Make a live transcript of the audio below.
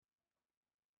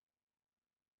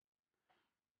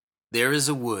There is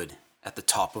a wood at the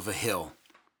top of a hill.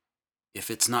 If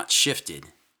it's not shifted,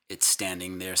 it's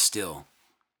standing there still.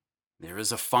 There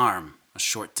is a farm a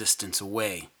short distance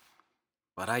away,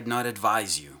 but I'd not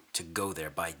advise you to go there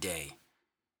by day.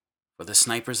 For the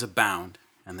snipers abound,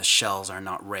 and the shells are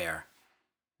not rare,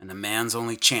 and a man's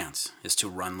only chance is to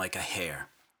run like a hare.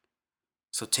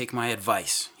 So take my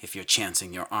advice if you're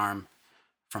chancing your arm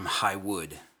from High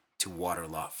Wood to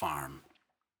Waterlot Farm.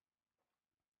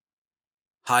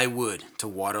 High Wood to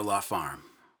Waterlot Farm,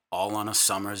 all on a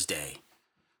summer's day.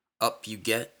 Up you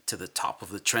get to the top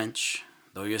of the trench,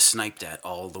 though you're sniped at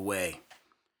all the way.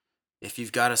 If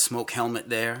you've got a smoke helmet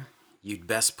there, you'd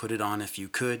best put it on if you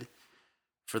could,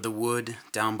 for the wood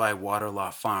down by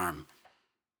Waterlot Farm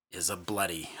is a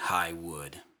bloody high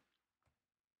wood.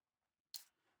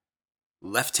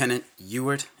 Lieutenant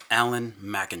Ewart Allen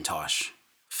McIntosh,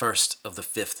 1st of the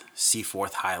 5th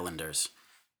Seaforth Highlanders,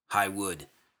 High Wood,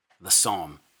 the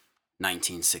Somme,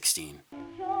 1916.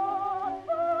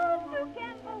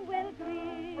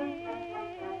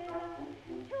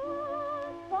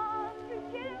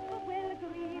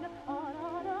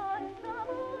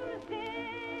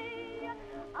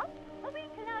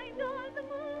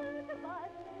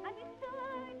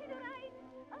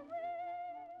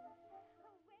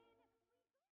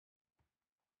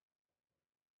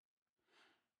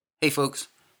 Hey folks,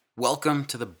 welcome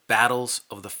to the Battles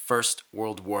of the First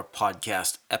World War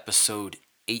podcast, episode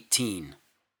 18,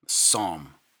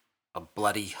 Somme, A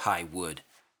Bloody High Wood,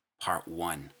 part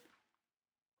 1.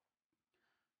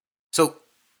 So,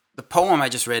 the poem I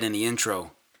just read in the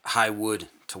intro, High Wood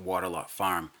to Waterlot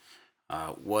Farm,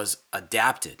 was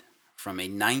adapted from a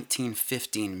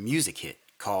 1915 music hit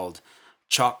called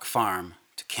Chalk Farm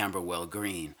to Camberwell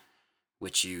Green,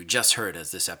 which you just heard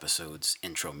as this episode's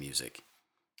intro music.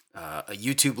 A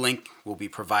YouTube link will be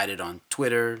provided on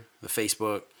Twitter, the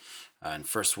Facebook, and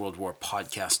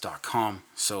firstworldwarpodcast.com,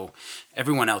 so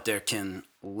everyone out there can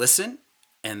listen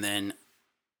and then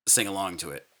sing along to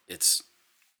it. It's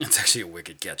actually a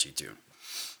wicked catchy tune.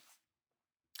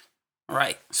 All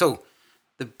right, so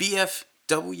the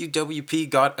BFWWP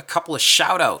got a couple of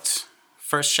shout-outs.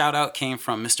 First shout-out came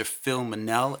from Mr. Phil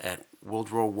Manel at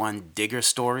World War I Digger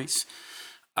Stories.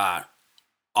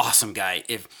 Awesome guy.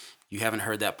 If you haven't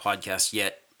heard that podcast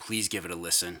yet, please give it a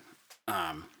listen.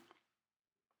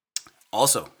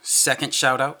 Also, second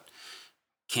shout out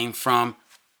came from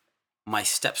my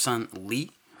stepson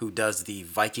Lee, who does the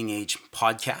Viking Age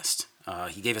podcast.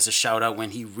 He gave us a shout out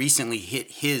when he recently hit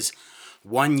his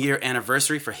 1 year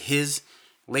anniversary for his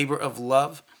labor of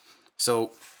love.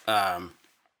 So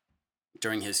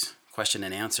during his question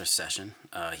and answer session,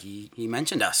 he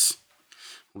mentioned us.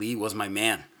 Lee was my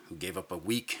man who gave up a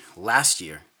week last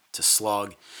year to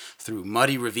slog through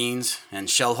muddy ravines and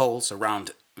shell holes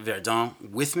around Verdun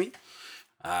with me.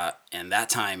 And that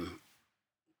time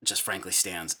just frankly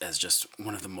stands as just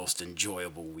one of the most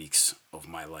enjoyable weeks of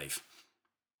my life.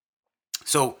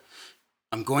 So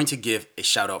I'm going to give a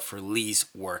shout out for Lee's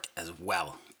work as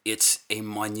well. It's a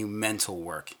monumental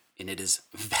work, and it is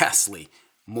vastly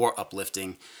more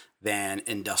uplifting than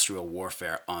industrial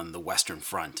warfare on the Western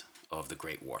Front of the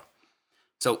Great War.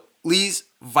 So Lee's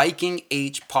Viking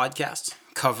Age podcast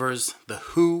covers the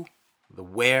who, the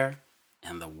where,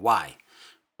 and the why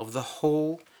of the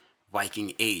whole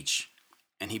Viking Age.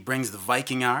 And he brings the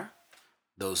Vikingar,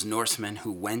 those Norsemen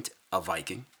who went a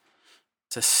Viking,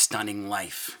 to stunning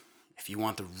life. If you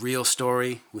want the real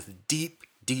story with deep,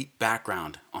 deep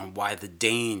background on why the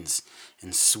Danes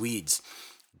and Swedes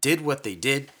did what they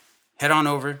did, head on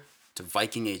over to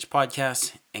Viking Age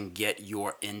Podcast and get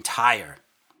your entire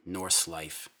Norse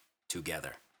life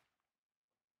together.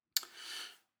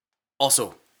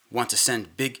 Also, want to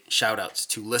send big shout outs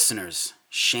to listeners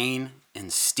Shane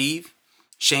and Steve.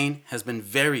 Shane has been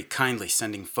very kindly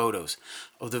sending photos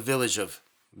of the village of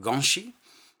Gonshi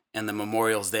and the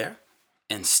memorials there.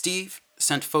 And Steve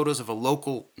sent photos of a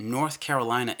local North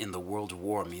Carolina in the World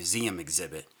War Museum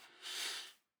exhibit.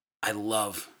 I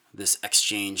love this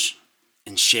exchange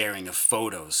and sharing of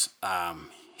photos.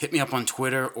 Hit me up on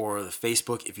Twitter or the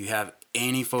Facebook if you have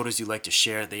any photos you'd like to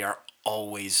share. They are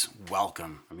always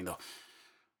welcome. I mean,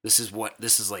 this is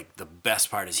like the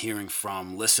best part, is hearing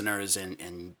from listeners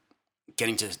and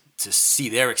getting to see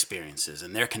their experiences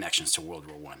and their connections to World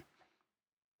War I.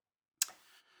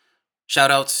 Shout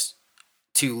outs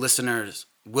to listeners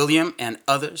William and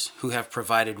others who have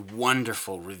provided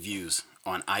wonderful reviews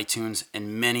on iTunes,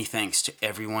 and many thanks to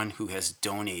everyone who has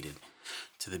donated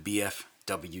to the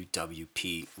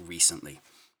BFWWP recently.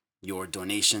 Your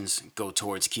donations go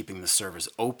towards keeping the servers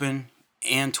open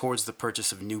and towards the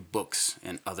purchase of new books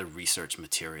and other research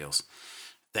materials.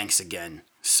 Thanks again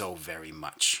so very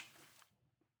much.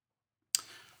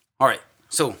 All right,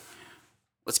 so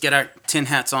let's get our tin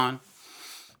hats on,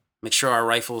 make sure our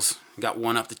rifles got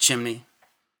one up the chimney,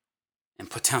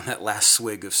 and put down that last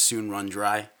swig of Soon Run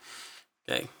Dry,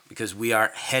 okay? Because we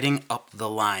are heading up the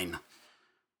line,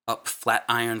 up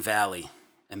Flatiron Valley,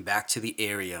 and back to the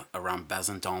area around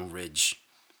Bazentin Ridge.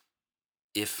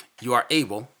 If you are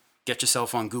able, get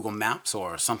yourself on Google Maps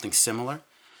or something similar,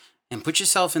 and put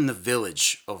yourself in the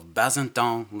village of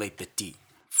Bazentin-les-Petits,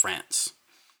 France.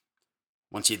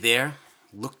 Once you're there,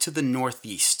 look to the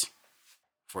northeast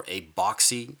for a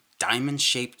boxy,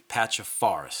 diamond-shaped patch of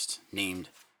forest named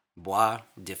Bois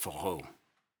de Fourreau.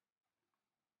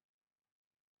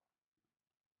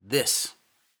 This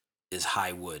is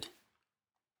High Wood,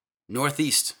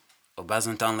 northeast of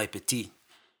Bazentin-les-Petits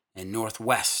and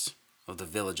northwest of the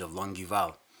village of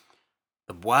Longueval.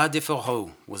 The Bois de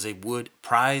Fourreau was a wood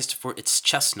prized for its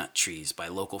chestnut trees by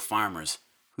local farmers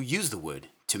who used the wood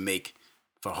to make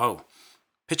fourreaux,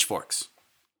 pitchforks.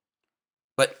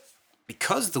 But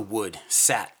because the wood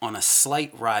sat on a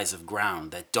slight rise of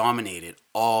ground that dominated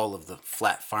all of the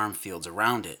flat farm fields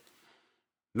around it,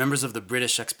 members of the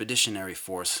British Expeditionary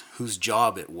Force, whose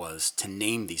job it was to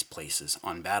name these places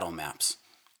on battle maps,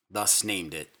 thus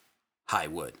named it High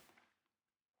Wood.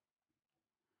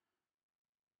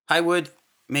 High Wood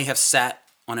may have sat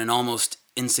on an almost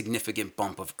insignificant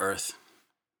bump of earth,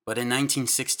 but in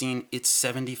 1916 its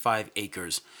 75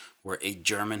 acres were a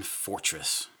German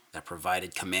fortress that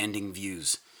provided commanding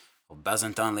views of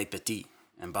Bazentin-les-Petits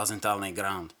and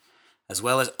Bazentin-les-Grands, as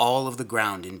well as all of the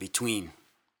ground in between.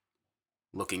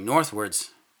 Looking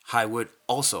northwards, High Wood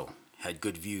also had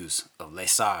good views of Les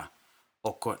Sarres,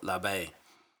 Eaucourt-l'Abbaye,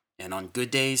 and on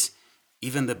good days,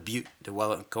 even the Butte de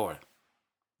Wallencourt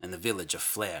and the village of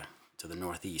Flers to the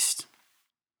northeast.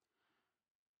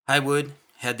 High Wood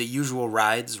had the usual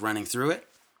rides running through it,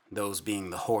 those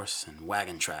being the horse and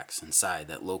wagon tracks inside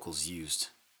that locals used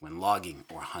when logging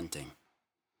or hunting.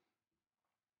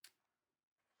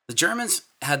 The Germans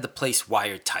had the place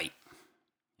wired tight,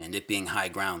 and it being high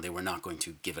ground, they were not going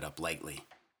to give it up lightly.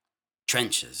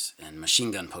 Trenches and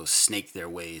machine gun posts snaked their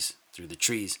ways through the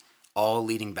trees, all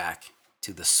leading back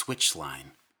to the switch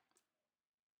line.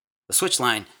 The switch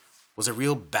line was a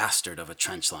real bastard of a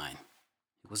trench line.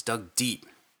 It was dug deep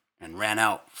and ran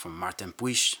out from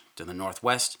Martinpuich to the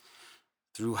northwest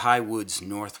through High Wood's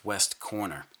northwest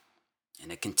corner,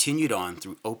 and it continued on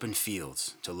through open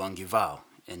fields to Longueval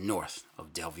and north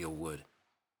of Delville Wood.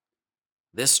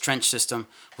 This trench system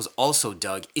was also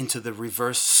dug into the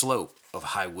reverse slope of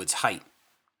High Wood's height,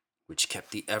 which kept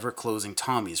the ever-closing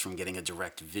Tommies from getting a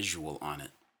direct visual on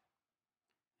it.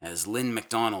 As Lynn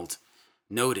MacDonald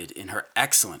noted in her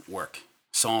excellent work,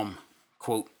 Somme,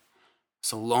 quote,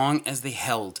 "So long as they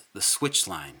held the switch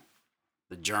line,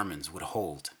 the Germans would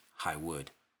hold High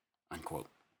Wood," unquote.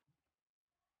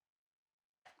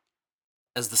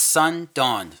 As the sun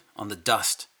dawned on the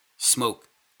dust, smoke,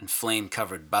 and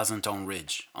flame-covered Bazentin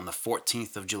Ridge on the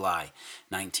 14th of July,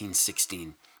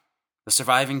 1916, the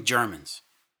surviving Germans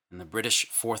in the British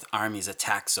Fourth Army's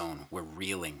attack zone were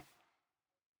reeling.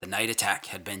 The night attack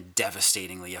had been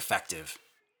devastatingly effective.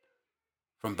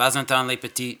 From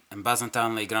Bazentin-les-Petits and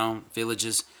Bazentin-les-Grands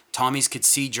villages, Tommies could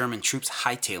see German troops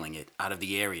hightailing it out of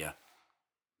the area,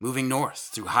 moving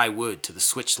north through High Wood to the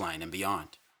switch line and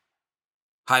beyond.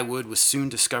 High Wood was soon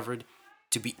discovered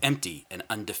to be empty and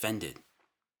undefended.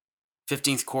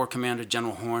 15th Corps Commander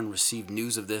General Horn received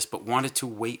news of this but wanted to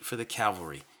wait for the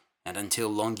cavalry and until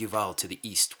Longueval to the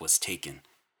east was taken.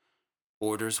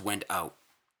 Orders went out.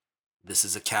 This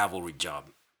is a cavalry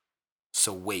job,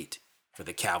 so wait for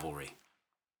the cavalry.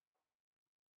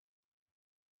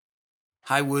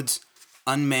 High Wood's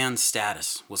unmanned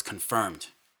status was confirmed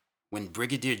when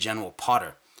Brigadier General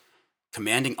Potter,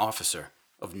 commanding officer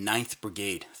of 9th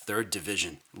Brigade, 3rd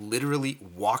Division, literally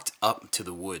walked up to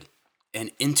the wood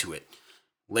and into it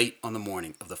late on the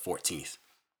morning of the 14th.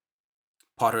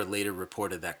 Potter later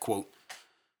reported that, quote,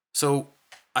 "So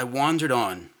I wandered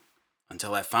on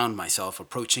until I found myself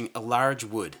approaching a large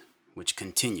wood which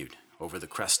continued over the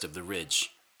crest of the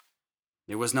ridge.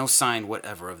 There was no sign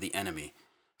whatever of the enemy,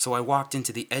 so I walked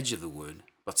into the edge of the wood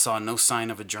but saw no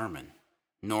sign of a German,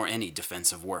 nor any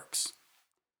defensive works.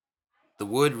 The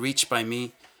wood reached by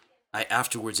me I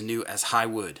afterwards knew as High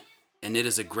Wood, and it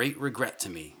is a great regret to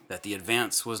me that the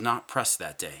advance was not pressed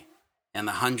that day, and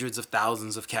the hundreds of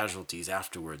thousands of casualties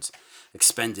afterwards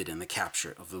expended in the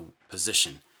capture of the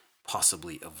position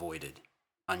possibly avoided,"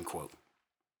 unquote.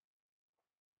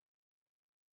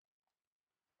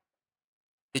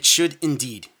 It should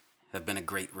indeed have been a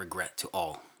great regret to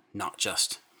all, not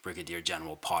just Brigadier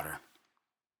General Potter.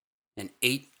 An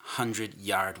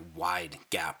 800-yard wide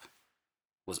gap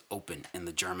was open in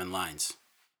the German lines,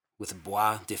 with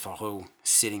Bois de Faroux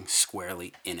sitting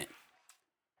squarely in it.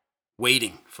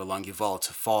 Waiting for Longueval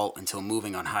to fall until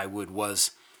moving on High Wood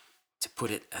was, to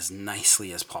put it as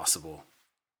nicely as possible,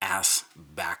 ass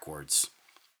backwards.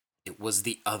 It was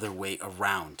the other way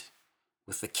around.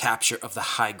 With the capture of the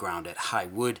high ground at High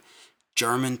Wood,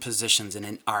 German positions in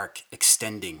an arc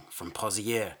extending from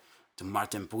Pozières to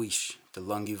Martinpuich to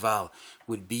Longueval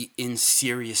would be in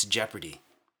serious jeopardy,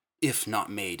 if not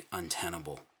made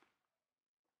untenable.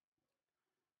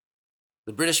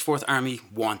 The British Fourth Army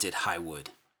wanted High Wood,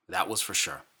 that was for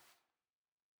sure.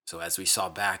 So as we saw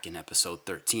back in episode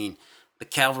 13, the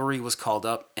cavalry was called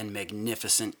up and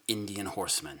magnificent Indian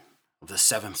horsemen of the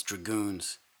 7th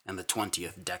Dragoons and the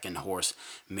 20th Deccan Horse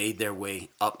made their way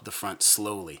up the front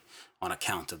slowly on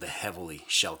account of the heavily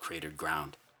shell-cratered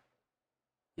ground.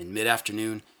 In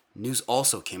mid-afternoon, news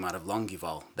also came out of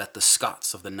Longueval that the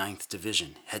Scots of the 9th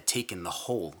Division had taken the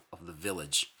whole of the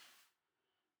village.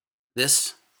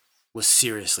 This was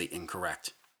seriously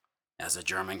incorrect, as a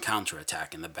German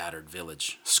counterattack in the battered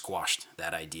village squashed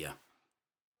that idea.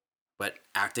 But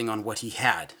acting on what he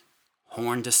had,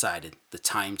 Horne decided the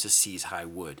time to seize High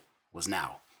Wood was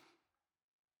now.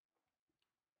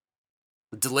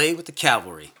 The delay with the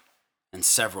cavalry and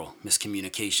several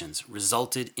miscommunications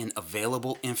resulted in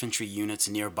available infantry units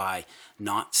nearby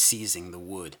not seizing the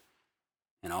wood,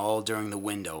 and all during the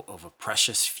window of a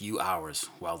precious few hours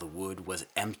while the wood was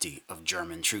empty of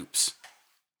German troops.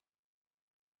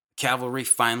 The cavalry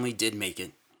finally did make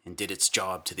it and did its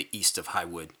job to the east of High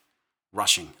Wood,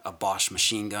 rushing a Boche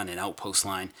machine gun and outpost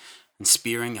line and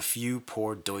spearing a few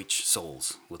poor Deutsch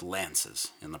souls with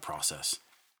lances in the process.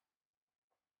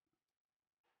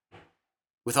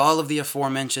 With all of the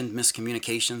aforementioned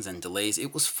miscommunications and delays,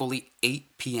 it was fully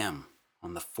 8 p.m.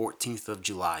 on the 14th of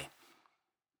July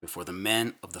before the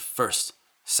men of the 1st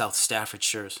South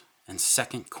Staffordshires and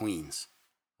 2nd Queens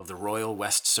of the Royal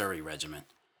West Surrey Regiment,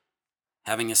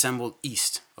 having assembled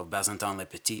east of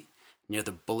Bazentin-le-Petit near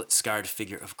the bullet-scarred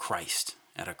figure of Christ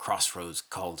at a crossroads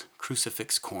called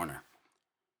Crucifix Corner,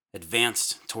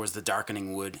 advanced towards the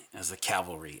darkening wood as the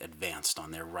cavalry advanced on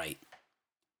their right.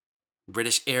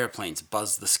 British airplanes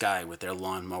buzzed the sky with their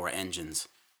lawnmower engines,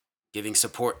 giving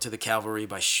support to the cavalry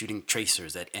by shooting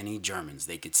tracers at any Germans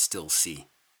they could still see.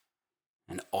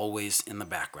 And always in the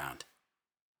background,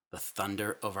 the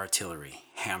thunder of artillery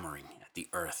hammering at the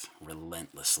earth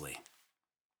relentlessly.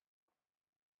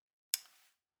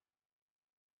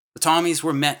 The Tommies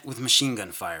were met with machine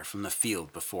gun fire from the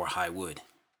field before High Wood,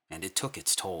 and it took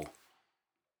its toll.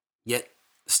 Yet,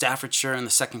 the Staffordshire and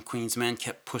the 2nd Queen's men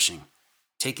kept pushing,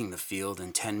 taking the field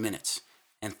in 10 minutes,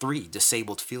 and 3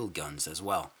 disabled field guns as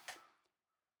well.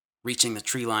 Reaching the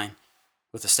tree line,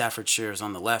 with the Staffordshires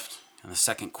on the left and the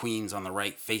 2nd Queen's on the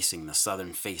right facing the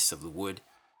southern face of the wood,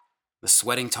 the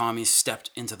sweating Tommies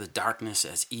stepped into the darkness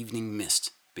as evening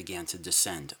mist began to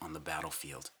descend on the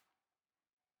battlefield.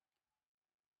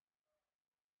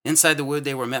 Inside the wood,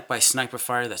 they were met by sniper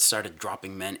fire that started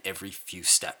dropping men every few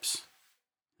steps.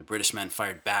 The British men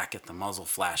fired back at the muzzle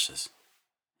flashes,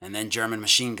 and then German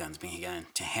machine guns began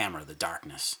to hammer the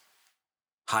darkness.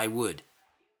 High Wood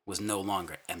was no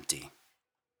longer empty.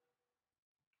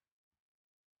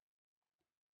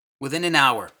 Within an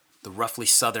hour, the roughly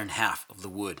southern half of the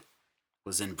wood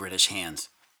was in British hands,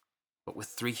 but with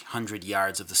 300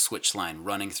 yards of the switch line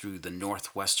running through the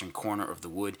northwestern corner of the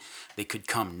wood, they could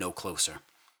come no closer.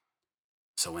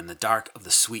 So in the dark of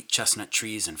the sweet chestnut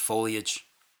trees and foliage,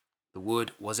 the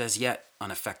wood was as yet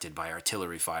unaffected by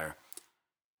artillery fire.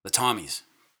 The Tommies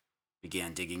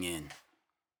began digging in.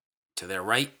 To their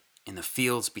right, in the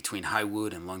fields between High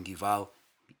Wood and Longueval,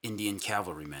 the Indian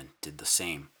cavalrymen did the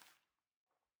same.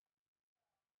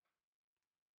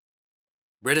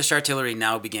 British artillery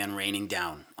now began raining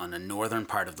down on the northern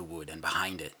part of the wood and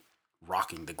behind it,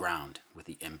 rocking the ground with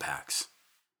the impacts.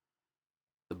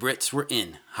 The Brits were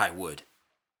in High Wood.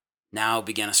 Now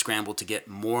began a scramble to get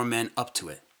more men up to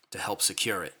it to help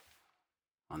secure it.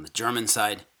 On the German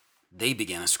side, they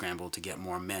began a scramble to get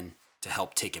more men to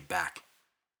help take it back.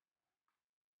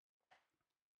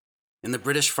 In the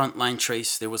British frontline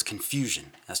trace, there was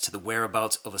confusion as to the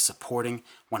whereabouts of a supporting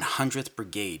 100th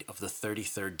Brigade of the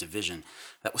 33rd Division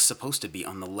that was supposed to be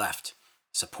on the left,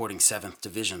 supporting 7th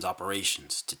Division's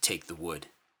operations to take the wood.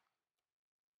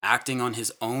 Acting on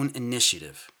his own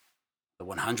initiative, the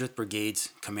 100th Brigade's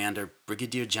commander,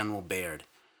 Brigadier General Baird,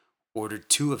 ordered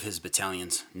 2 of his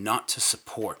battalions not to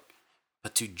support,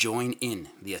 but to join in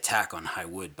the attack on High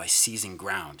Wood by seizing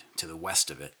ground to the west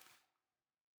of it.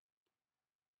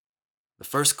 The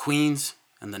 1st Queen's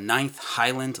and the 9th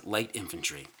Highland Light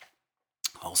Infantry,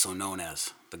 also known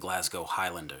as the Glasgow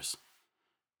Highlanders,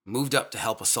 moved up to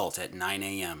help assault at 9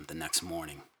 a.m. the next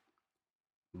morning.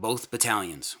 Both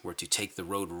battalions were to take the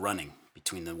road running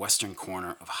between the western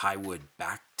corner of High Wood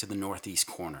back to the northeast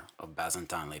corner of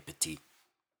Bazentin-les-Petits.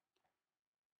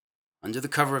 Under the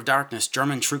cover of darkness,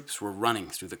 German troops were running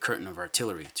through the curtain of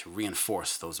artillery to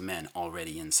reinforce those men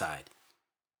already inside.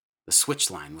 The switch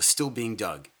line was still being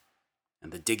dug,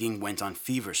 and the digging went on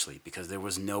feverishly because there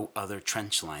was no other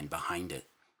trench line behind it.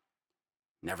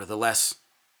 Nevertheless,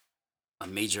 a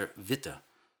Major Witte,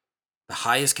 the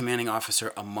highest commanding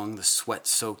officer among the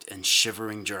sweat-soaked and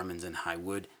shivering Germans in High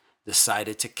Wood,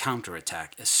 decided to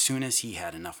counterattack as soon as he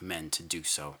had enough men to do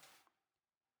so.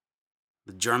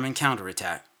 The German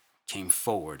counterattack came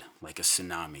forward like a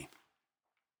tsunami.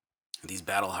 These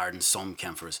battle-hardened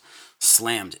Somme-kämpfers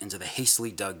slammed into the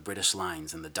hastily dug British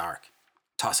lines in the dark,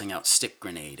 tossing out stick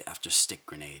grenade after stick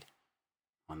grenade.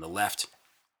 On the left,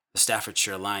 the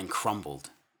Staffordshire line crumbled,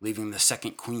 leaving the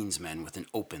 2nd Queen's men with an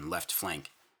open left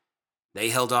flank. They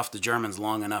held off the Germans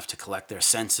long enough to collect their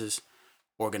senses,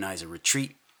 organize a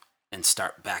retreat, and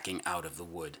start backing out of the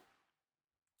wood.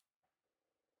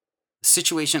 The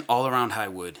situation all around High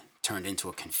Wood turned into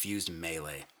a confused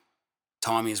melee.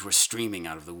 Tommies were streaming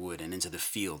out of the wood and into the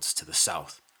fields to the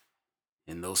south.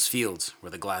 In those fields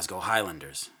were the Glasgow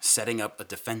Highlanders, setting up a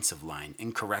defensive line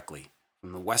incorrectly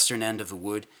from the western end of the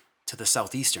wood to the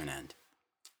southeastern end.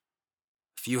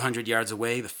 A few hundred yards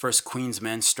away, the 1st Queen's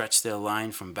men stretched their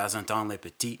line from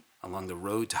Bazentin-les-Petits along the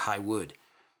road to High Wood,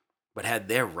 but had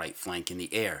their right flank in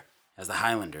the air, as the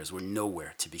Highlanders were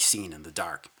nowhere to be seen in the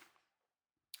dark.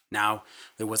 Now,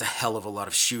 there was a hell of a lot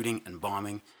of shooting and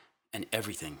bombing, and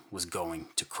everything was going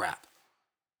to crap.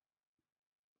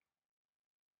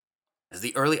 As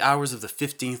the early hours of the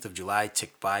 15th of July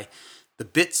ticked by, the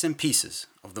bits and pieces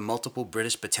of the multiple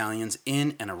British battalions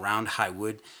in and around High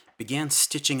Wood began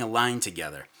stitching a line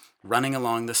together, running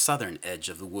along the southern edge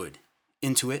of the wood,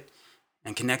 into it,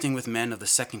 and connecting with men of the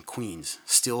 2nd Queen's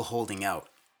still holding out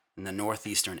in the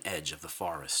northeastern edge of the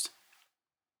forest.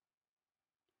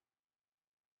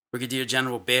 Brigadier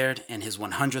General Baird and his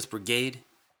 100th Brigade,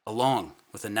 along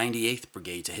with the 98th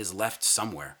Brigade to his left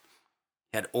somewhere,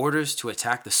 had orders to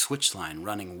attack the switch line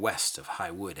running west of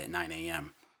High Wood at 9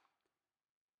 a.m.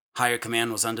 Higher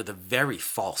command was under the very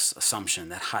false assumption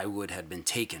that High Wood had been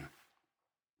taken,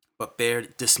 but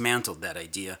Baird dismantled that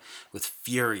idea with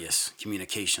furious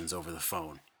communications over the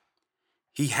phone.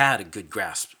 He had a good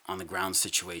grasp on the ground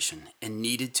situation and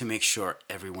needed to make sure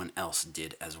everyone else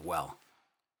did as well.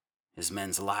 His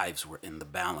men's lives were in the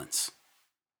balance.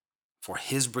 For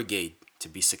his brigade to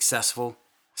be successful,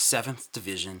 7th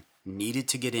Division needed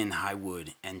to get in High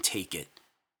Wood and take it.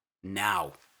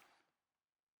 Now.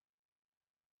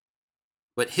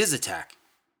 But his attack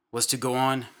was to go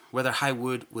on whether High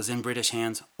Wood was in British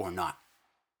hands or not.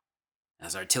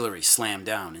 As artillery slammed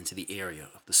down into the area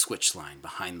of the switch line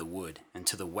behind the wood and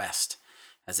to the west,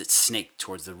 as it snaked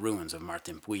towards the ruins of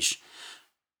Martinpuich,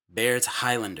 Baird's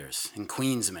Highlanders and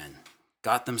Queen's men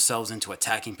got themselves into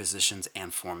attacking positions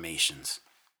and formations.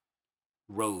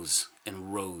 Rows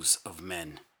and rows of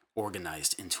men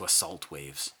organized into assault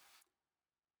waves.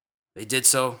 They did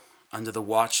so under the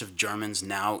watch of Germans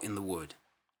now in the wood,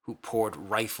 who poured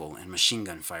rifle and machine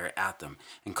gun fire at them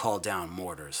and called down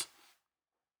mortars.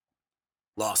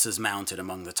 Losses mounted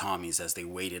among the Tommies as they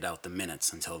waited out the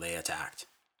minutes until they attacked.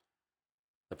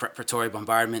 The preparatory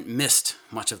bombardment missed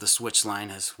much of the switch line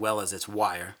as well as its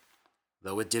wire,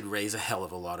 though it did raise a hell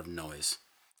of a lot of noise.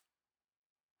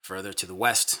 Further to the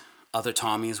west, other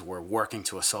Tommies were working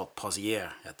to assault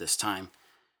Pozières at this time,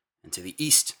 and to the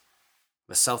east,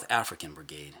 the South African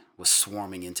Brigade was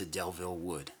swarming into Delville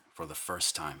Wood for the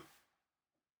first time.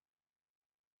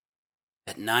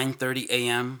 At 9:30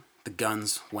 a.m., the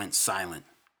guns went silent.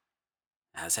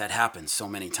 As had happened so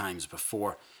many times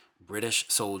before, British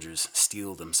soldiers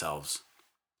steeled themselves.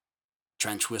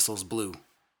 Trench whistles blew.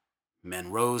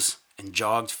 Men rose and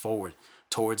jogged forward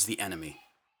towards the enemy.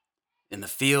 In the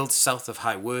fields south of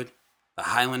High Wood, the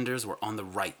Highlanders were on the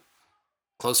right,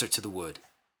 closer to the wood.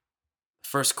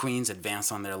 The 1st Queens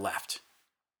advanced on their left.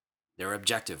 Their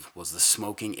objective was the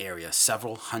smoking area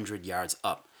several hundred yards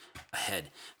up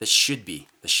ahead that should be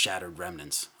the shattered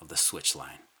remnants of the switch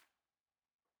line.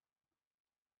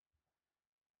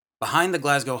 Behind the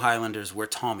Glasgow Highlanders were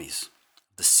Tommies,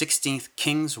 the 16th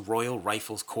King's Royal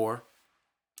Rifles Corps,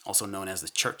 also known as the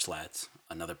Church Lads,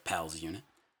 another PALS unit.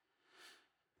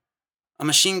 A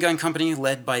machine gun company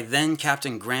led by then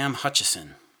Captain Graham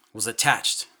Hutchison was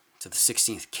attached to the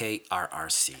 16th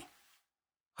KRRC.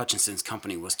 Hutchison's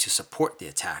company was to support the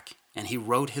attack, and he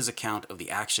wrote his account of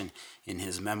the action in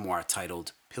his memoir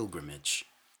titled Pilgrimage.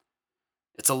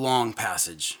 It's a long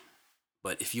passage,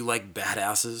 But if you like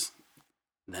badasses,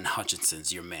 then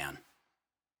Hutchinson's your man.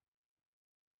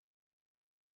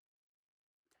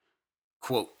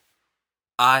 Quote,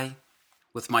 I,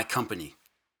 with my company,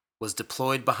 was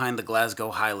deployed behind the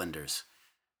Glasgow Highlanders,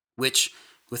 which,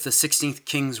 with the 16th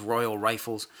King's Royal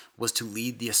Rifles, was to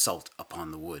lead the assault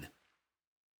upon the wood.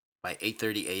 By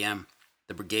 8:30 a.m.,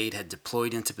 the brigade had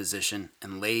deployed into position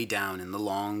and lay down in the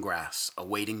long grass,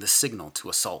 awaiting the signal to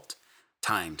assault,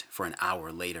 timed for an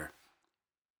hour later.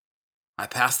 I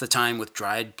passed the time with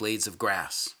dried blades of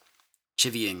grass,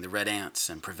 chivying the red ants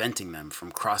and preventing them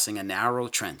from crossing a narrow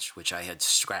trench which I had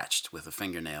scratched with a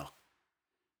fingernail.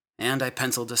 And I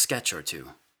penciled a sketch or two.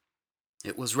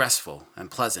 It was restful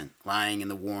and pleasant, lying in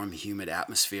the warm, humid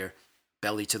atmosphere,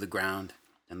 belly to the ground,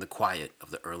 in the quiet of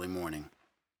the early morning.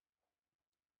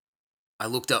 I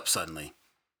looked up suddenly.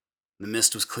 The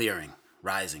mist was clearing,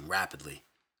 rising rapidly.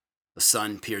 The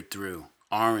sun peered through,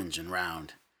 orange and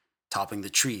round, topping the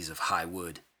trees of high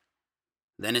wood.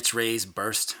 Then its rays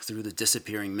burst through the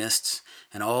disappearing mists,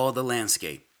 and all the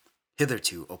landscape,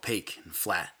 hitherto opaque and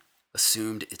flat,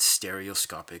 assumed its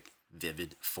stereoscopic,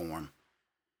 vivid form.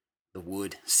 The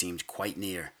wood seemed quite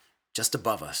near, just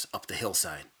above us, up the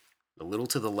hillside. A little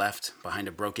to the left, behind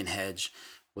a broken hedge,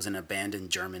 was an abandoned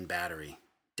German battery,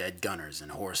 dead gunners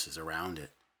and horses around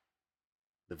it.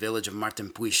 The village of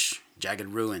Martinpuich, jagged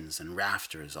ruins and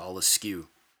rafters all askew,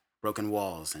 broken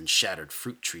walls and shattered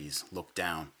fruit trees looked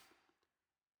down.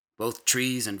 Both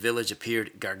trees and village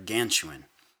appeared gargantuan,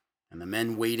 and the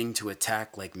men waiting to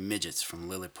attack like midgets from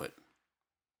Lilliput.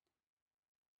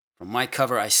 From my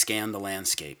cover I scanned the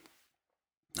landscape.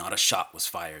 Not a shot was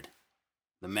fired.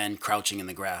 The men crouching in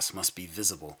the grass must be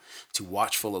visible to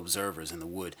watchful observers in the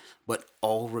wood, but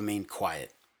all remained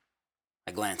quiet.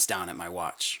 I glanced down at my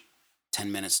watch.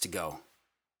 10 minutes to go.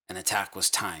 An attack was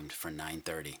timed for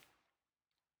 9:30.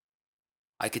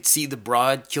 I could see the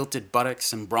broad, kilted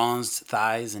buttocks and bronzed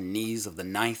thighs and knees of the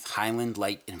 9th Highland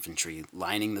Light Infantry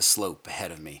lining the slope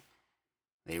ahead of me.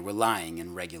 They were lying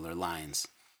in regular lines.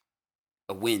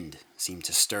 A wind seemed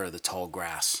to stir the tall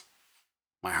grass.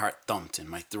 My heart thumped in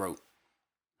my throat.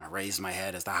 I raised my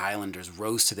head as the Highlanders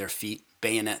rose to their feet,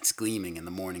 bayonets gleaming in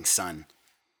the morning sun.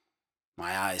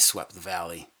 My eyes swept the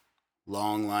valley.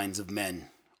 Long lines of men,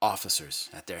 officers,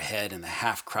 at their head in the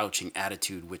half-crouching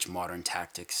attitude which modern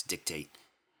tactics dictate,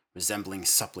 resembling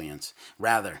suppliants,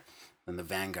 rather than the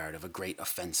vanguard of a great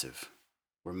offensive,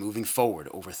 were moving forward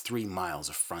over 3 miles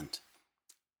of front.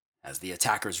 As the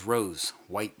attackers rose,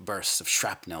 white bursts of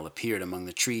shrapnel appeared among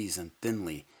the trees and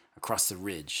thinly across the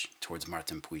ridge towards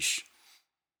Martinpuich.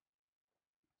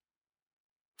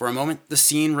 For a moment, the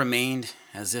scene remained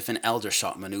as if an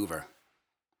Aldershot maneuver.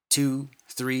 2,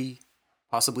 3,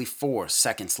 possibly 4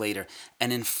 seconds later,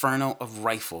 an inferno of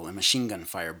rifle and machine gun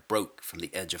fire broke from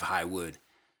the edge of high wood,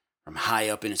 from high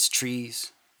up in its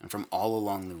trees, and from all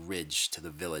along the ridge to the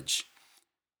village.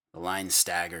 The line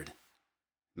staggered.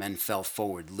 Men fell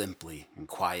forward limply and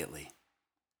quietly.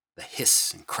 The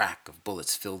hiss and crack of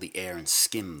bullets filled the air and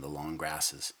skimmed the long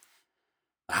grasses.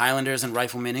 The Highlanders and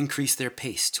riflemen increased their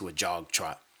pace to a jog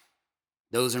trot.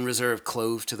 Those in reserve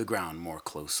clove to the ground more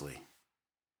closely.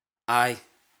 I,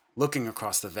 looking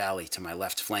across the valley to my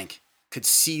left flank, could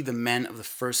see the men of the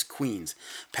 1st Queen's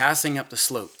passing up the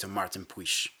slope to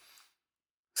Martinpuich.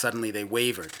 Suddenly they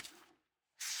wavered,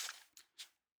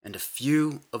 and a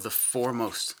few of the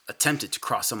foremost attempted to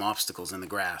cross some obstacles in the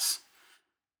grass.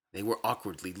 They were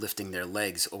awkwardly lifting their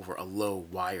legs over a low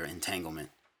wire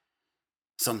entanglement.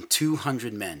 Some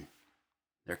 200 men,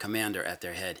 their commander at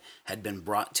their head, had been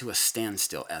brought to a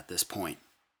standstill at this point.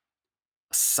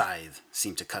 A scythe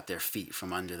seemed to cut their feet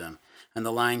from under them, and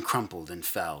the line crumpled and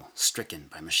fell, stricken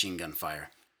by machine gun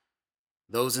fire.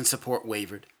 Those in support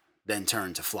wavered, then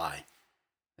turned to fly.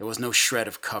 There was no shred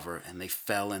of cover, and they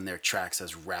fell in their tracks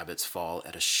as rabbits fall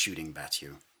at a shooting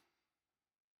battue.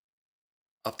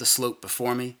 Up the slope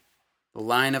before me, the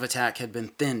line of attack had been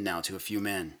thinned now to a few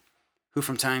men, who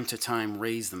from time to time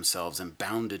raised themselves and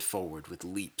bounded forward with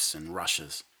leaps and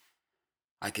rushes.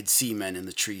 I could see men in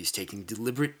the trees taking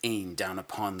deliberate aim down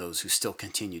upon those who still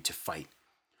continued to fight,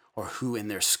 or who in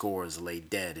their scores lay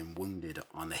dead and wounded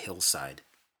on the hillside.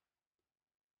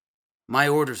 My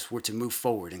orders were to move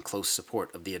forward in close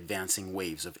support of the advancing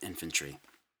waves of infantry.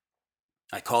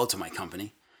 I called to my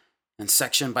company, and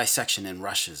section by section in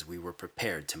rushes we were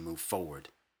prepared to move forward.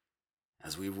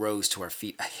 As we rose to our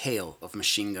feet, a hail of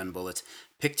machine gun bullets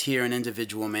picked here an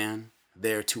individual man,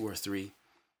 there 2 or 3,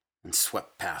 and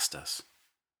swept past us.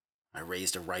 I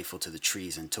raised a rifle to the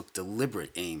trees and took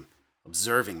deliberate aim,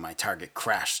 observing my target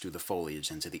crash through the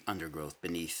foliage into the undergrowth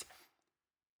beneath.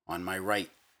 On my right,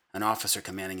 an officer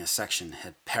commanding a section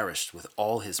had perished with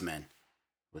all his men,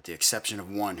 With the exception of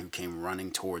one who came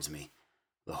running towards me,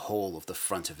 the whole of the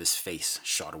front of his face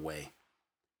shot away.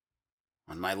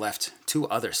 On my left, 2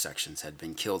 other sections had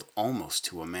been killed almost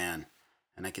to a man,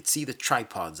 and I could see the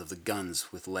tripods of the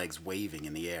guns with legs waving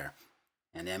in the air,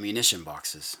 and ammunition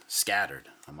boxes scattered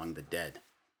among the dead.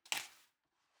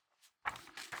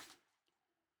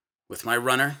 With my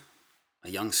runner, a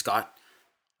young Scot,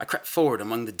 I crept forward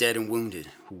among the dead and wounded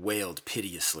who wailed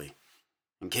piteously,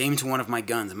 and came to one of my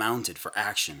guns mounted for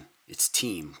action, its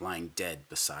team lying dead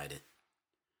beside it.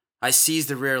 I seized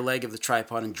the rear leg of the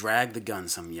tripod and dragged the gun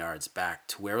some yards back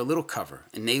to where a little cover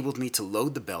enabled me to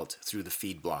load the belt through the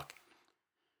feed block.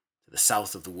 To the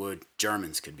south of the wood,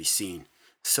 Germans could be seen,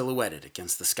 silhouetted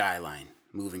against the skyline,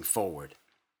 moving forward.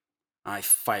 I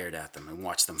fired at them and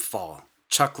watched them fall,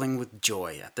 chuckling with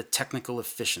joy at the technical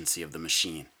efficiency of the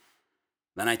machine.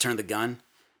 Then I turned the gun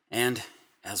and,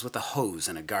 as with a hose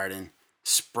in a garden,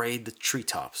 sprayed the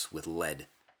treetops with lead.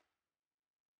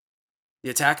 The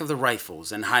attack of the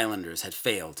rifles and Highlanders had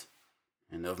failed,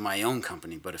 and of my own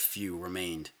company but a few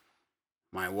remained.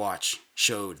 My watch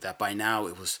showed that by now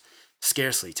it was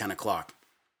scarcely 10 o'clock.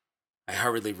 I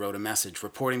hurriedly wrote a message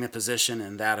reporting the position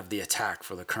and that of the attack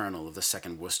for the colonel of the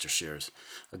 2nd Worcestershires,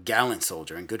 a gallant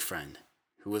soldier and good friend,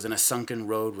 who was in a sunken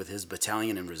road with his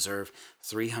battalion in reserve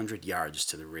 300 yards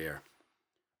to the rear.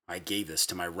 I gave this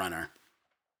to my runner.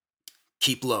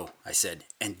 "Keep low," I said,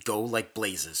 "and go like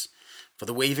blazes," for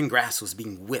the waving grass was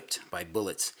being whipped by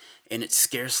bullets, and it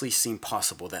scarcely seemed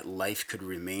possible that life could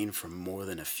remain for more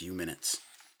than a few minutes.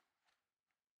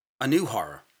 A new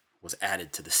horror was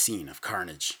added to the scene of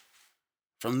carnage.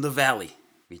 From the valley,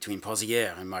 between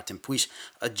Pozières and Martinpuich,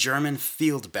 a German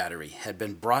field battery had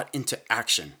been brought into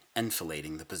action,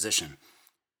 enfilading the position.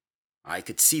 I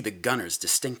could see the gunners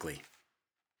distinctly.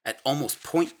 At almost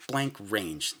point-blank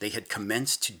range, they had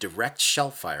commenced to direct shell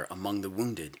fire among the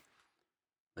wounded.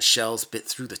 The shells bit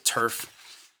through the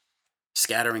turf,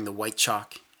 scattering the white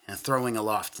chalk and throwing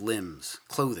aloft limbs,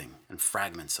 clothing, and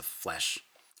fragments of flesh.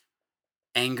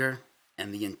 Anger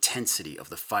and the intensity of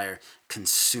the fire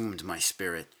consumed my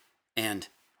spirit, and,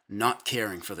 not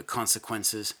caring for the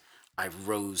consequences, I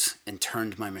rose and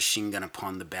turned my machine gun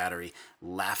upon the battery,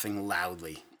 laughing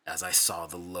loudly as I saw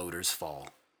the loaders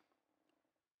fall.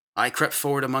 I crept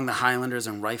forward among the Highlanders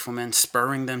and riflemen,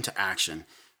 spurring them to action,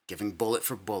 giving bullet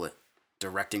for bullet,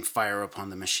 directing fire upon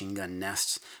the machine gun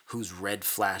nests, whose red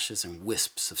flashes and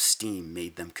wisps of steam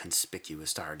made them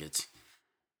conspicuous targets.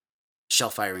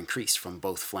 Shellfire increased from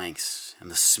both flanks, and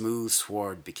the smooth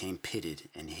sward became pitted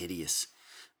and hideous.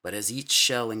 But as each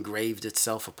shell engraved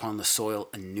itself upon the soil,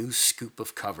 a new scoop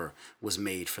of cover was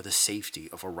made for the safety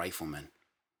of a rifleman.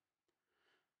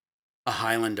 A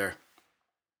Highlander,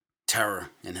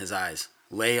 terror in his eyes,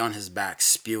 lay on his back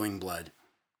spewing blood,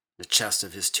 the chest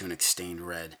of his tunic stained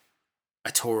red.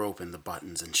 I tore open the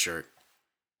buttons and shirt.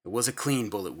 It was a clean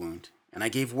bullet wound, and I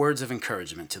gave words of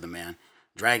encouragement to the man,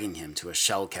 dragging him to a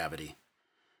shell cavity,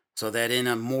 so that in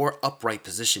a more upright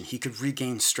position he could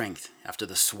regain strength after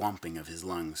the swamping of his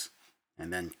lungs,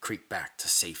 and then creep back to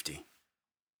safety.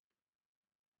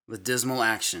 The dismal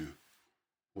action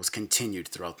was continued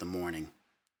throughout the morning,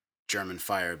 German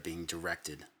fire being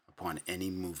directed upon any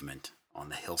movement on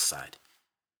the hillside.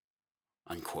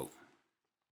 Unquote.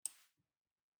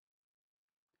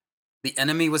 The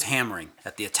enemy was hammering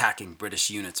at the attacking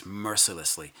British units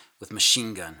mercilessly with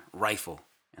machine gun, rifle,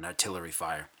 and artillery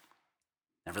fire.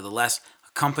 Nevertheless,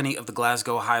 a company of the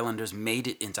Glasgow Highlanders made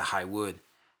it into High Wood,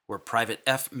 where Private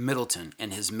F. Middleton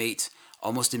and his mates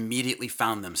almost immediately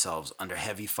found themselves under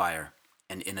heavy fire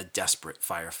and in a desperate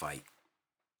firefight.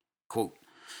 Quote,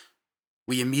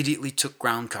 "We immediately took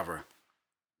ground cover.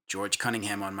 George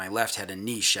Cunningham on my left had a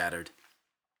knee shattered.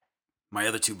 My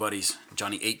other 2 buddies,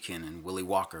 Johnny Aitken and Willie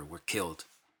Walker, were killed.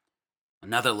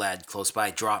 Another lad close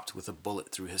by dropped with a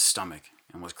bullet through his stomach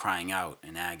and was crying out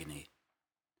in agony.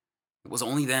 It was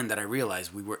only then that I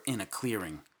realized we were in a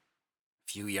clearing.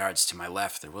 A few yards to my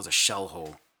left there was a shell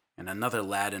hole, and another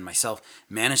lad and myself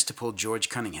managed to pull George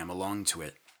Cunningham along to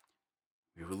it.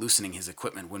 We were loosening his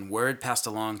equipment when word passed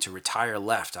along to retire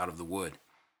left out of the wood.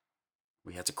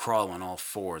 We had to crawl on all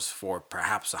fours for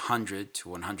perhaps 100 to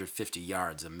 150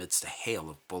 yards amidst a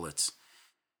hail of bullets.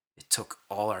 It took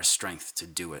all our strength to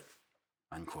do it."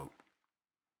 Unquote.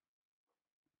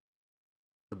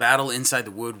 The battle inside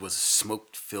the wood was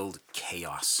smoke-filled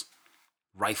chaos.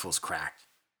 Rifles cracked,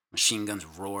 machine guns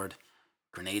roared,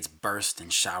 grenades burst in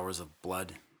showers of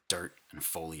blood, dirt, and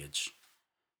foliage.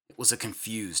 It was a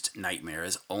confused nightmare,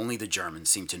 as only the Germans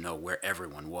seemed to know where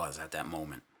everyone was at that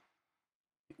moment.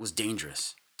 It was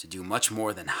dangerous to do much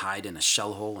more than hide in a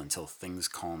shell hole until things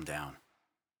calmed down.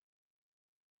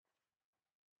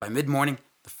 By mid-morning,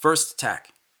 The first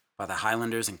attack by the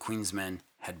Highlanders and Queen's men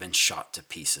had been shot to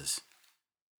pieces.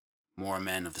 More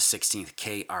men of the 16th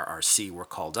KRRC were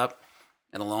called up,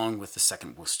 and along with the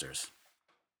 2nd Worcesters.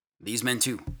 These men,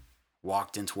 too,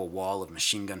 walked into a wall of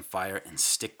machine gun fire and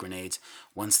stick grenades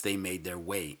once they made their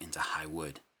way into High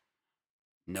Wood.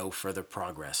 No further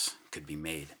progress could be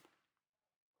made.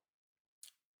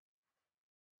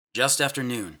 Just after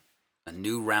noon, a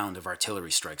new round of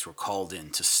artillery strikes were called in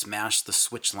to smash the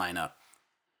switch line up.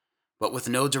 But with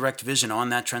no direct vision on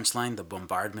that trench line, the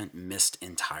bombardment missed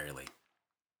entirely.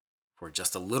 For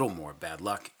just a little more bad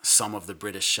luck, some of the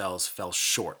British shells fell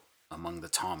short among the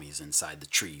Tommies inside the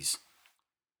trees.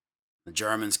 The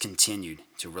Germans continued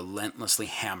to relentlessly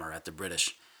hammer at the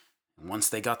British, and once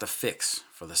they got the fix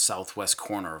for the southwest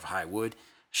corner of High Wood,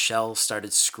 shells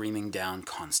started screaming down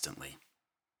constantly.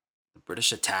 The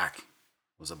British attack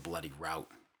was a bloody rout.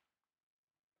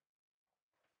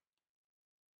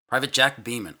 Private Jack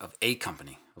Beeman of A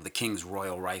Company of the King's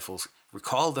Royal Rifles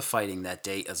recalled the fighting that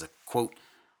day as a, quote,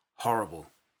 horrible,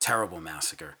 terrible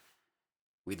massacre.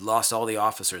 We'd lost all the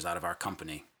officers out of our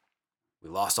company. We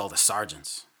lost all the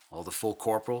sergeants, all the full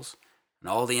corporals, and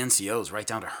all the NCOs right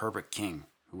down to Herbert King,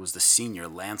 who was the senior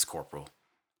lance corporal.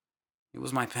 He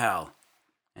was my pal,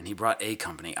 and he brought A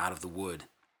Company out of the wood.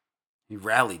 He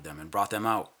rallied them and brought them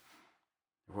out.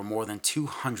 There were more than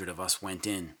 200 of us went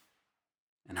in,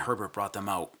 and Herbert brought them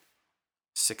out.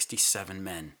 67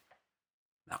 men.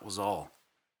 That was all.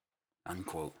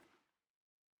 Unquote.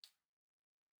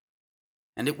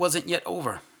 And it wasn't yet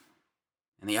over.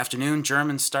 In the afternoon,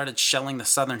 Germans started shelling the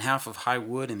southern half of High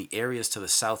Wood and the areas to the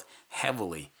south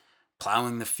heavily,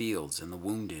 plowing the fields and the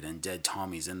wounded and dead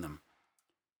Tommies in them.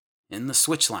 In the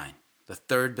switch line, the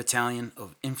 3rd Battalion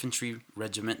of Infantry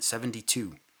Regiment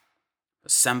 72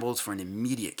 assembled for an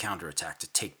immediate counterattack to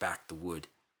take back the wood.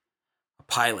 A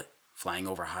pilot flying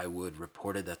over High Wood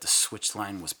reported that the switch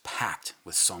line was packed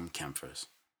with Somme-kämpfers.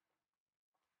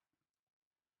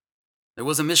 There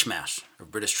was a mishmash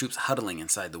of British troops huddling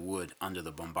inside the wood under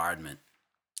the bombardment.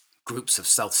 Groups of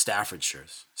South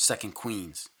Staffordshires, 2nd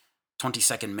Queens,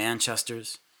 22nd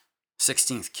Manchesters,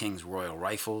 16th King's Royal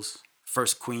Rifles,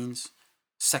 1st Queens,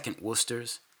 2nd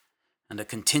Worcesters, and a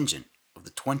contingent of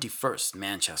the 21st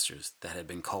Manchesters that had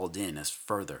been called in as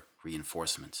further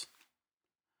reinforcements.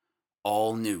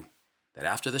 All knew that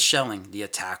after the shelling, the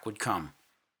attack would come,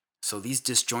 so these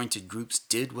disjointed groups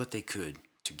did what they could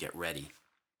to get ready.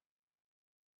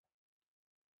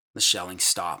 The shelling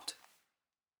stopped.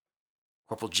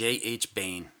 Corporal J.H.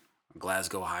 Bain, a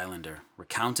Glasgow Highlander,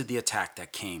 recounted the attack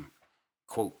that came.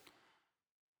 Quote,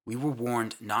 "We were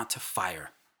warned not to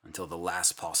fire until the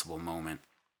last possible moment.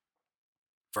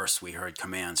 First we heard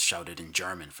commands shouted in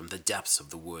German from the depths of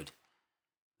the wood,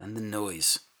 then the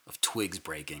noise of twigs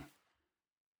breaking.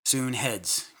 Soon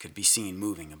heads could be seen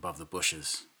moving above the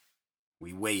bushes.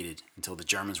 We waited until the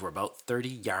Germans were about 30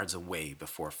 yards away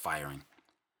before firing.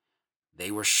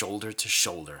 They were shoulder to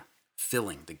shoulder,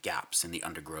 filling the gaps in the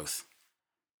undergrowth.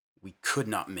 We could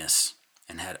not miss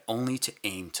and had only to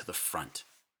aim to the front."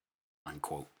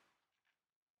 Unquote.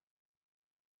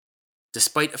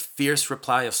 Despite a fierce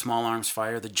reply of small arms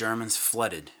fire, the Germans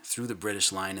flooded through the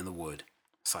British line in the wood,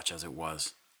 such as it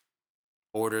was.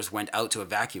 Orders went out to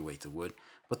evacuate the wood,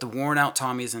 but the worn-out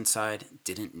Tommies inside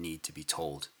didn't need to be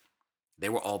told. They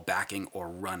were all backing or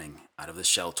running out of the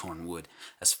shell-torn wood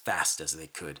as fast as they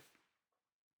could.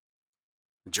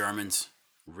 The Germans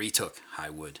retook High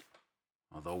Wood.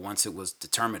 Although once it was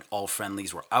determined all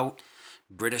friendlies were out,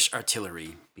 British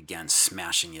artillery began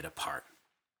smashing it apart.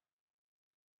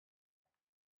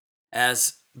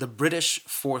 As the British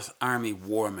Fourth Army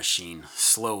war machine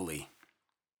slowly,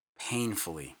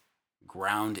 painfully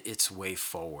ground its way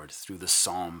forward through the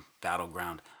Somme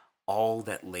battleground, all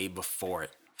that lay before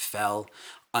it fell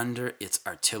under its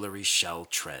artillery shell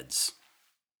treads.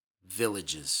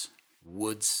 Villages,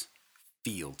 woods,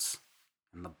 fields,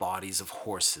 and the bodies of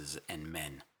horses and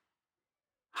men.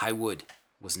 High Wood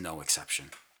was no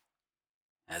exception.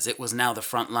 As it was now the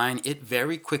front line, it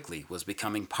very quickly was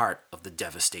becoming part of the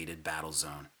devastated battle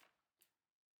zone.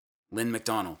 Lynn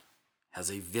MacDonald has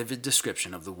a vivid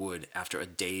description of the wood after a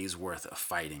day's worth of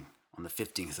fighting on the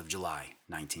 15th of July,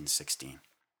 1916.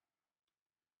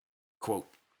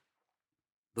 Quote,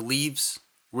 "The leaves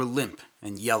were limp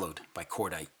and yellowed by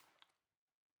cordite.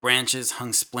 Branches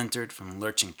hung splintered from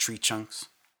lurching tree chunks.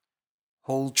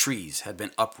 Whole trees had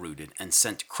been uprooted and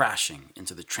sent crashing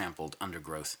into the trampled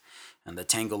undergrowth, and the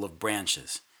tangle of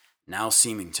branches, now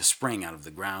seeming to spring out of the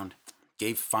ground,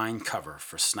 gave fine cover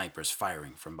for snipers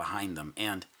firing from behind them,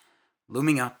 and,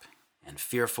 looming up and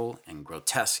fearful and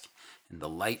grotesque in the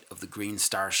light of the green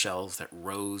star shells that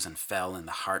rose and fell in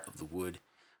the heart of the wood,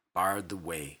 barred the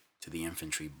way to the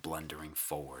infantry blundering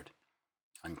forward."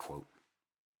 Unquote.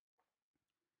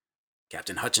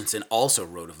 Captain Hutchinson also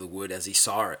wrote of the wood as he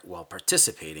saw it while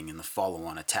participating in the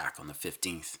follow-on attack on the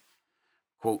 15th.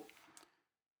 Quote,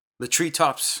 "The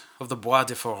treetops of the Bois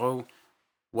de Fourreau,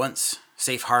 once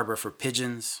safe harbor for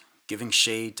pigeons, giving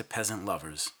shade to peasant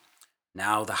lovers,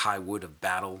 now the high wood of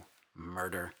battle,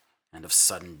 murder, and of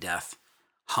sudden death,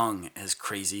 hung as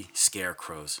crazy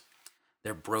scarecrows,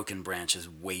 their broken branches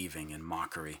waving in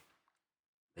mockery.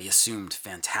 They assumed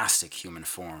fantastic human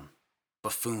form,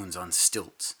 buffoons on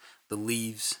stilts, the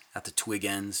leaves at the twig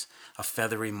ends, a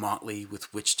feathery motley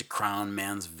with which to crown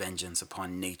man's vengeance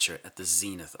upon nature at the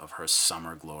zenith of her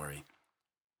summer glory.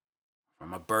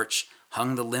 From a birch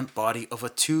hung the limp body of a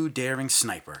too daring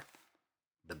sniper,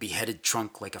 the beheaded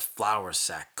trunk like a flour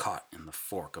sack caught in the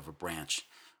fork of a branch,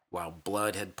 while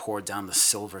blood had poured down the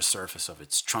silver surface of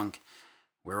its trunk,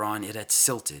 whereon it had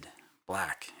silted,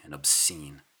 black and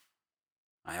obscene.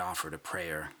 I offered a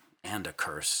prayer and a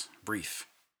curse, brief,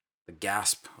 the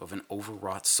gasp of an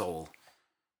overwrought soul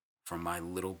from my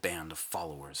little band of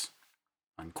followers."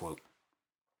 Unquote.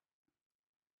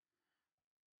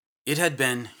 It had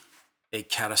been a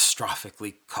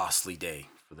catastrophically costly day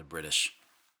for the British.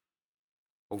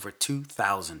 Over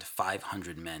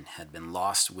 2,500 men had been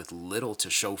lost with little to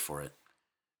show for it.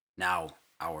 Now,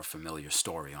 our familiar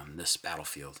story on this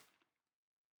battlefield.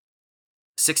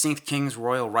 16th King's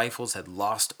Royal Rifles had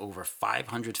lost over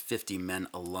 550 men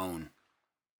alone,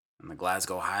 and the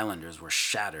Glasgow Highlanders were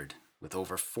shattered with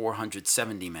over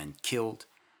 470 men killed,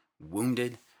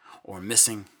 wounded, or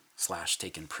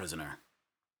missing/taken prisoner.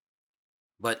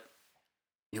 But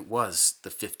it was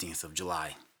the 15th of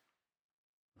July.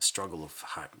 The struggle of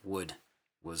Wood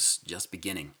was just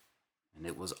beginning, and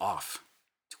it was off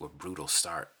to a brutal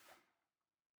start.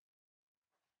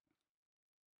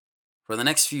 For the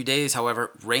next few days,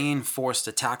 however, rain forced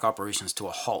attack operations to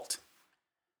a halt.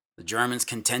 The Germans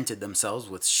contented themselves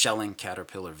with shelling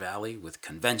Caterpillar Valley with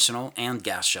conventional and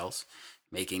gas shells,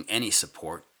 making any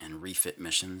support and refit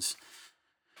missions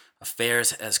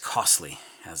affairs as costly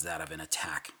as that of an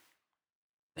attack.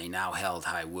 They now held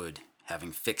High Wood,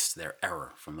 having fixed their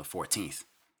error from the 14th.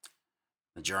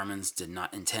 The Germans did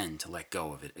not intend to let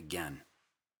go of it again.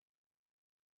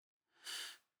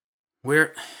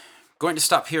 We're going to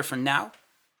stop here for now,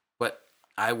 but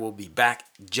I will be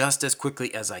back just as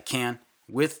quickly as I can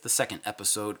with the second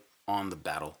episode on the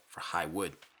Battle for High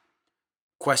Wood.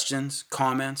 Questions,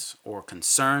 comments, or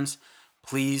concerns,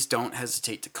 please don't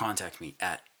hesitate to contact me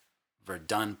at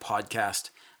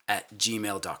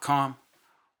verdunpodcast@gmail.com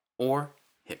or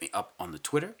hit me up on the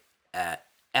Twitter at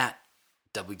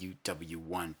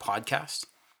WW1podcast.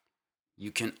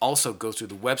 You can also go through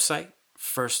the website,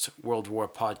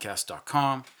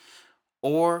 firstworldwarpodcast.com,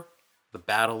 or the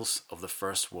Battles of the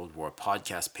First World War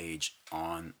podcast page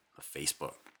on the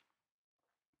Facebook.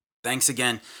 Thanks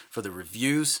again for the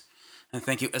reviews, and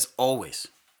thank you as always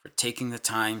for taking the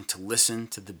time to listen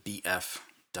to the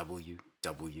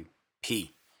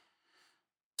BFWWP.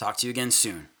 Talk to you again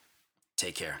soon.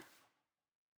 Take care.